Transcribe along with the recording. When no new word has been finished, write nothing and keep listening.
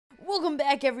Welcome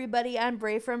back, everybody. I'm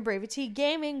Brave from BraveIty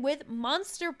Gaming with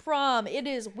Monster Prom. It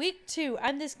is week 2.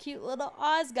 I'm this cute little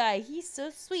Oz guy. He's so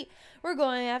sweet. We're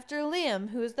going after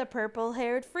Liam, who's the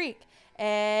purple-haired freak.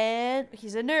 And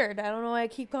he's a nerd. I don't know why I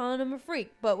keep calling him a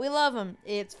freak, but we love him.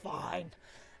 It's fine.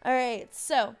 Alright,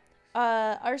 so,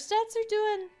 our stats are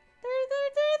doing,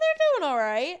 they're doing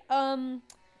alright. I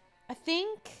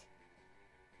think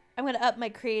I'm gonna up my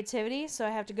creativity, so I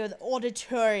have to go to the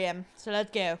auditorium. So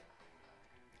let's go.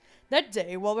 That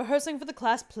day, while rehearsing for the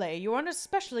class play, you aren't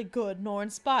especially good nor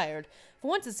inspired. For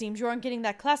once it seems you aren't getting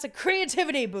that classic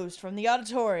creativity boost from the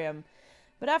auditorium.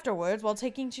 But afterwards, while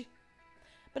talking to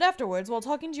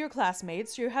your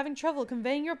classmates, you're having trouble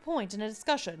conveying your point in a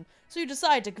discussion, so you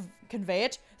decide to convey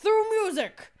it through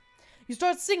music. You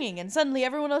start singing, and suddenly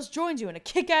everyone else joins you in a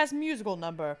kick-ass musical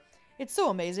number. It's so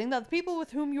amazing that the people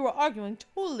with whom you are arguing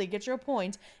totally get your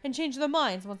point and change their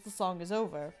minds once the song is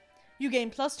over. You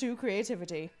gain +2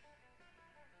 creativity.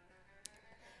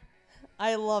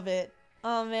 I love it.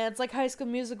 Oh man, it's like High School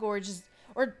Musical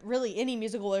or really any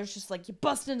musical where it's just like you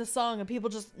bust into song and people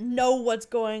just know what's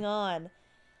going on.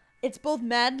 It's both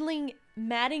maddeningly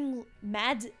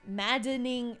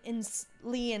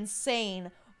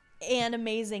insane and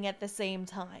amazing at the same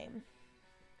time.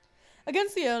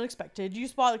 Against the unexpected, you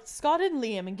spot Scott and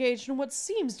Liam engaged in what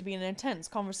seems to be an intense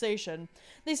conversation.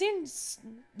 They seem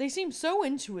so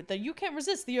into it that you can't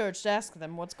resist the urge to ask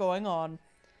them what's going on.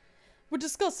 We're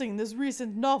discussing this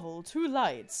recent novel, Two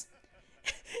Lights.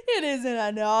 It isn't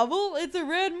a novel, it's a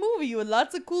rad movie with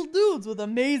lots of cool dudes with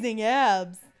amazing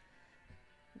abs.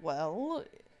 Well,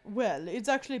 it's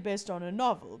actually based on a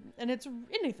novel, and it's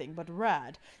anything but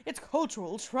rad. It's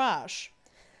cultural trash.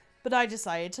 But I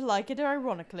decided to like it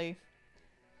ironically.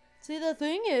 See, the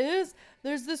thing is,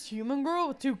 there's this human girl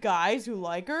with 2 guys who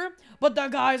like her, but the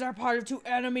guys are part of 2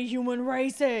 enemy human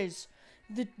races.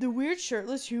 The weird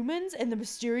shirtless humans and the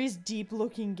mysterious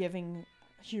deep-looking giving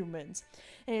humans.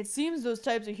 And it seems those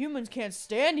types of humans can't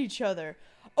stand each other.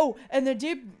 Oh, and the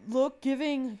deep-look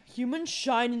giving humans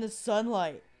shine in the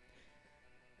sunlight.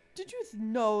 Did you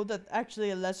know that's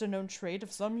actually a lesser-known trait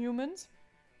of some humans?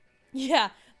 Yeah,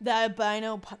 the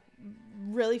albino,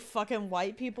 really fucking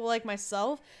white people like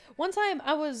myself. One time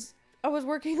I was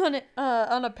working on it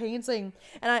on a painting,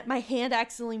 and my hand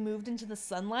accidentally moved into the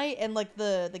sunlight, and like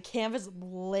the canvas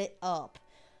lit up.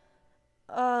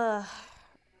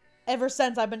 Ever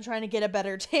since I've been trying to get a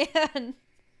better tan.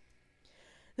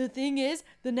 The thing is,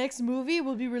 the next movie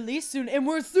will be released soon, and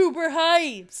we're super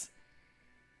hyped.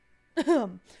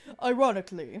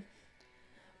 Ironically.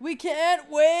 We can't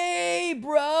wait,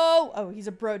 bro. Oh, he's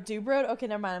a bro. Bro? Okay,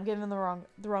 never mind. I'm giving him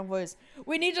the wrong voice.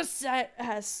 We need to sate?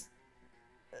 That's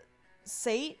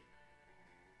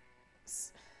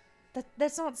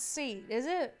not sate, is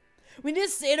it? We need to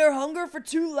sate our hunger for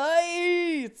 2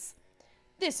 lights.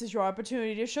 This is your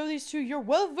opportunity to show these 2 you're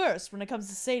well versed when it comes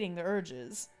to sating their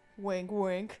urges. Wink,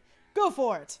 wink. Go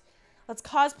for it. Let's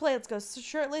cosplay. Let's go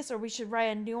shirtless, or we should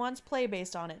write a nuanced play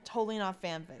based on it. Totally not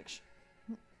fanfiction.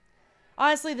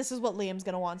 Honestly, this is what Liam's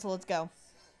gonna want, so let's go.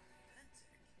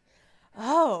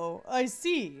 Oh, I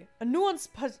see. A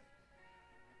nuanced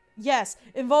yes,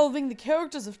 involving the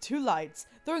characters of 2 lights,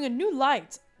 throwing a new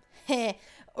light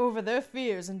over their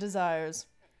fears and desires.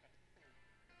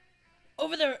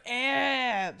 Over their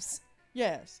abs!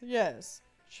 Yes,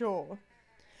 sure.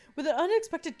 With an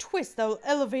unexpected twist that will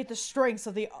elevate the strengths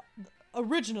of the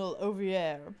original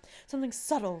OVR. Something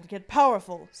subtle yet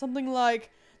powerful. Something like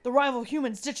the rival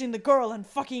humans ditching the girl and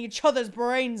fucking each other's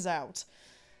brains out.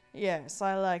 Yes,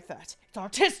 I like that. It's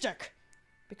artistic!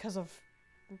 Because of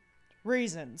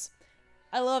reasons.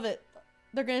 I love it.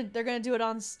 They're gonna do it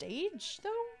on stage,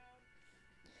 though?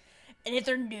 And if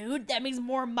they're nude, that means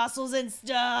more muscles and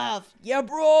stuff! Yeah,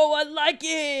 bro, I like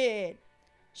it!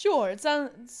 Sure, it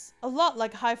sounds a lot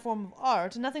like a high form of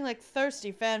art, and nothing like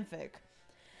thirsty fanfic.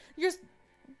 You're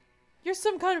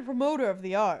some kind of promoter of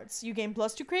the arts. You gain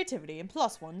 +2 creativity and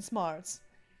 +1 smarts.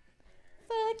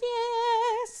 Fuck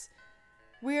yes!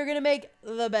 We are gonna make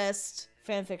the best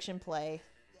fanfiction play.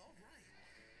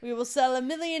 We will sell 1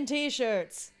 million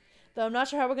t-shirts. Though I'm not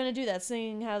sure how we're gonna do that,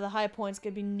 seeing how the high points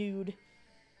could be nude.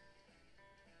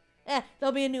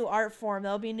 There'll be a new art form.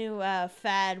 There'll be a new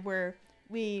fad where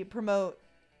we promote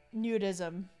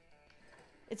nudism.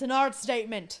 It's an art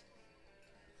statement.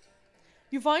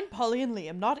 You find Polly and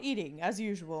Liam not eating, as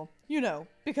usual. You know,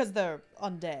 because they're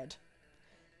undead.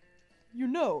 You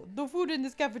know, the food in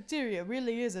this cafeteria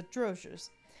really is atrocious.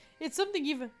 It's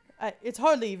something it's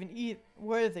hardly even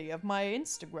worthy of my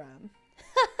Instagram.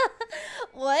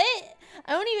 What?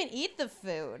 I don't even eat the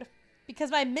food.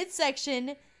 Because my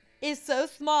midsection is so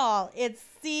small. It's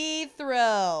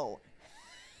see-through.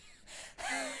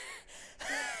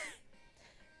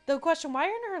 The question, why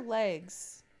aren't her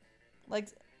legs? Like,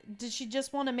 did she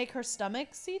just want to make her stomach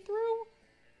see-through?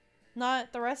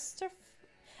 Not the rest of...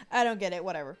 I don't get it,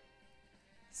 whatever.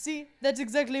 See, that's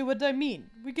exactly what I mean.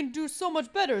 We can do so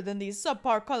much better than these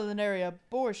subpar culinary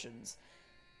abortions.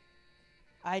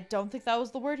 I don't think that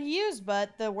was the word he used,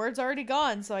 but the word's already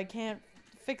gone, so I can't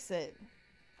fix it.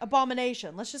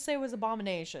 Abomination. Let's just say it was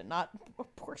abomination, not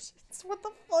abortions. What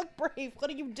the fuck, Brave?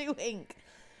 What are you doing?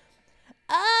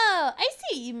 Oh, I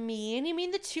see what you mean. You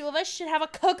mean the two of us should have a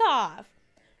cook-off.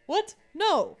 What?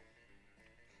 No.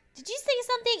 Did you say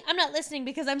something? I'm not listening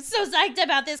because I'm so psyched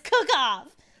about this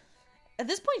cook-off. At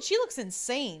this point, she looks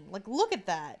insane. Like, look at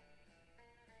that.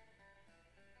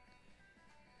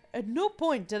 At no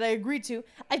point did I agree to.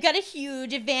 I've got a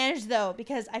huge advantage, though,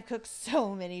 because I've cooked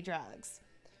so many drugs.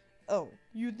 Oh,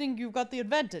 you think you've got the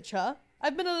advantage, huh?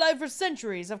 I've been alive for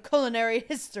centuries of culinary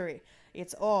history.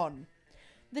 It's on.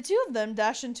 The two of them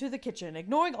dash into the kitchen,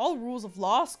 ignoring all rules of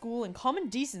law, school, and common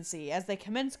decency as they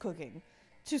commence cooking.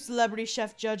 Two celebrity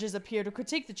chef judges appear to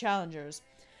critique the challengers.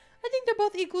 I think they're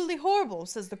both equally horrible,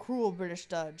 says the cruel British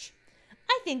judge.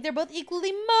 I think they're both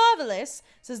equally marvelous,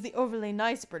 says the overly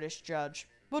nice British judge.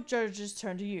 Both judges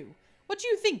turn to you. What do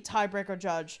you think, tiebreaker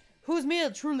judge? Whose meal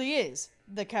it truly is?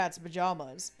 The cat's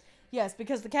pajamas. Yes,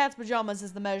 because the cat's pajamas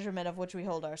is the measurement of which we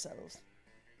hold ourselves.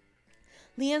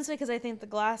 Liam's because I think the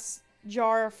glass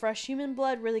jar of fresh human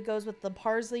blood really goes with the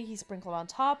parsley he sprinkled on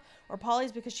top, or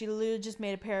Polly's because she literally just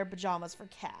made a pair of pajamas for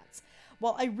cats.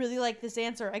 Well, I really like this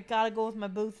answer. I gotta go with my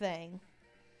boo thing.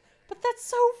 But that's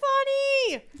so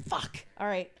funny! Fuck!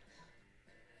 Alright.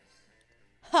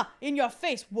 Ha! In your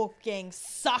face, Wolfgang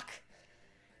suck!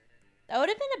 That would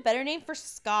have been a better name for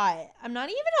Scott. I'm not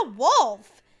even a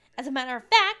wolf! As a matter of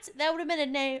fact, that would have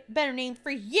been a better name for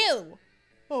you!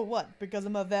 Oh, what? Because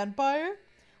I'm a vampire?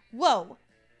 Whoa!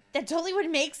 That totally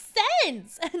would make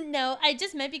sense! No, I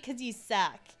just meant because you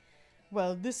suck.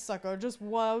 Well, this sucker just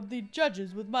wowed the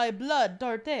judges with my blood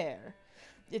tartare.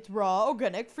 It's raw,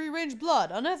 organic, free-range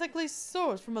blood, unethically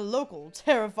sourced from a local,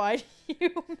 terrified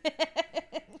human.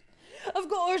 Of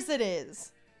course it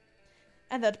is.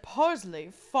 And that parsley,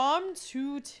 farm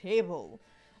to table.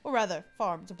 Or rather,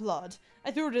 farm to blood.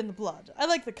 I threw it in the blood. I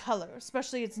like the color,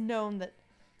 especially it's known that...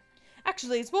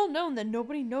 Actually, it's well known that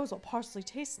nobody knows what parsley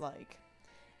tastes like.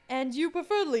 And you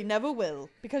preferably never will,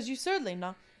 because you're certainly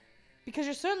not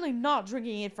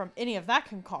drinking it from any of that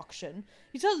concoction.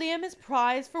 You tell Liam his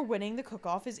prize for winning the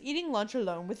cook-off is eating lunch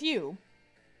alone with you.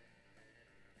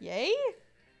 Yay?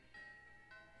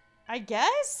 I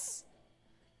guess?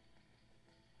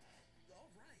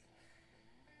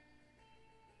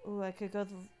 Ooh, I could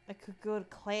go to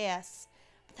class.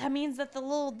 But that means that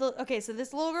okay, so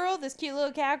this little girl, this cute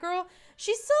little cat girl,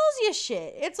 she sells you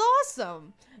shit. It's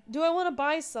awesome. Do I want to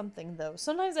buy something, though?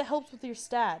 Sometimes it helps with your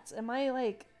stats. Am I,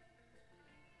 like...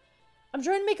 I'm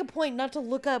trying to make a point not to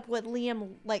look up what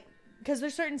Liam, like... Because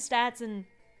there's certain stats and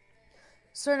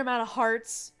certain amount of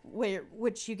hearts,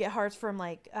 which you get hearts from,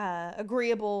 like,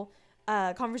 agreeable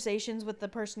conversations with the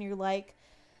person you like.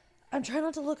 I'm trying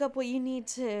not to look up what you need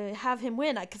to have him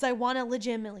win, because I want to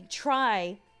legitimately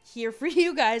try here for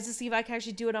you guys to see if I can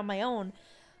actually do it on my own.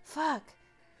 Fuck.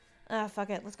 Fuck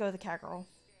it. Let's go with the cat girl.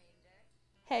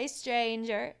 Hey,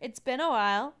 stranger. It's been a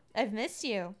while. I've missed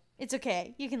you. It's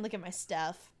okay. You can look at my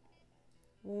stuff.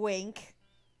 Wink.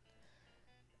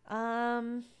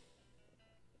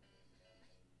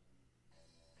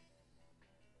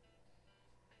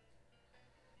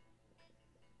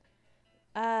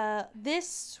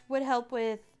 This would help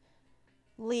with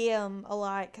Liam a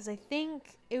lot, because I think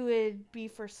it would be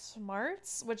for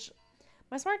smarts, which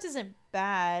my smarts isn't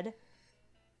bad.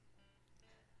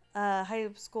 High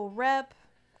school rep.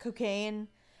 Cocaine.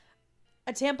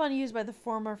 A tampon used by the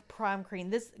former prom queen.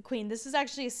 This is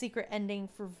actually a secret ending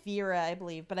for Vera, I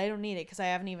believe, but I don't need it because I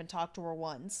haven't even talked to her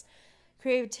once.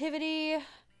 Creativity.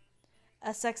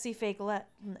 A sexy fake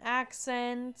Latin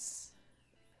accent.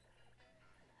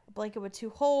 A blanket with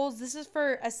 2 holes. This is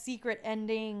for a secret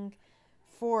ending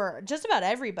for just about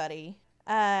everybody.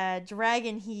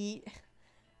 Dragon heat.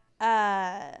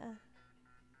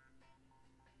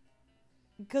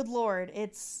 Good lord,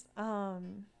 it's a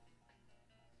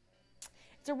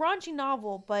raunchy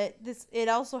novel, but it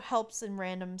also helps in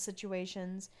random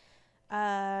situations.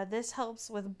 This helps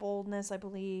with boldness, I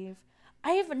believe.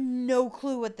 I have no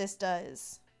clue what this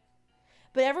does.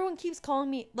 But everyone keeps calling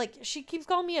me, like, she keeps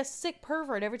calling me a sick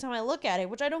pervert every time I look at it,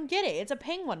 which I don't get it. It's a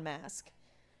penguin mask.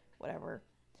 Whatever.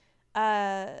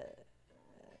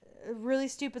 Really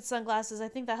stupid sunglasses. I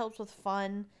think that helps with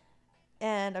fun.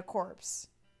 And a corpse.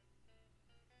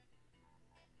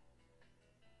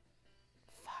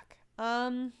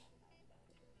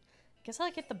 Guess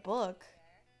I'll get the book.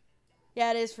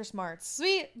 Yeah, it is for smarts.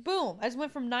 Sweet. Boom. I just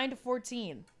went from 9 to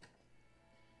 14.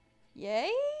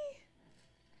 Yay.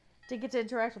 Didn't get to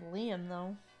interact with Liam,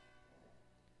 though.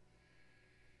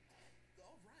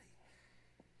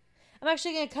 I'm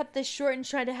actually going to cut this short and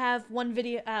try to have 1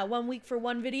 week for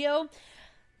 1 video.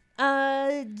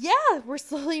 Yeah, we're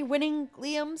slowly winning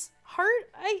Liam's heart,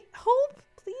 I hope,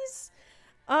 please.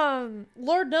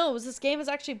 Lord knows, this game is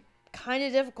actually kind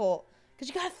of difficult. Because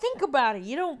you gotta think about it.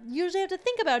 You don't usually have to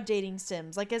think about dating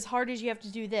sims, like, as hard as you have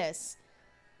to do this.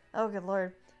 Oh, good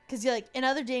lord. Because, like, in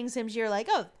other dating sims, you're like,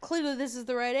 oh, clearly this is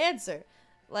the right answer.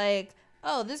 Like,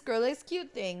 oh, this girl likes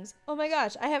cute things. Oh my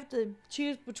gosh, I have to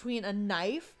choose between a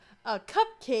knife, a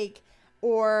cupcake,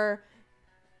 or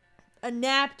a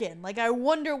napkin. Like, I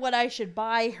wonder what I should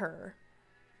buy her.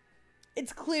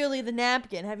 It's clearly the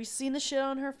napkin. Have you seen the shit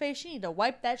on her face? You need to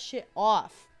wipe that shit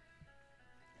off.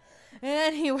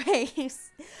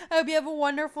 Anyways, I hope you have a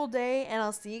wonderful day, and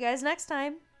I'll see you guys next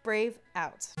time. Brave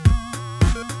out.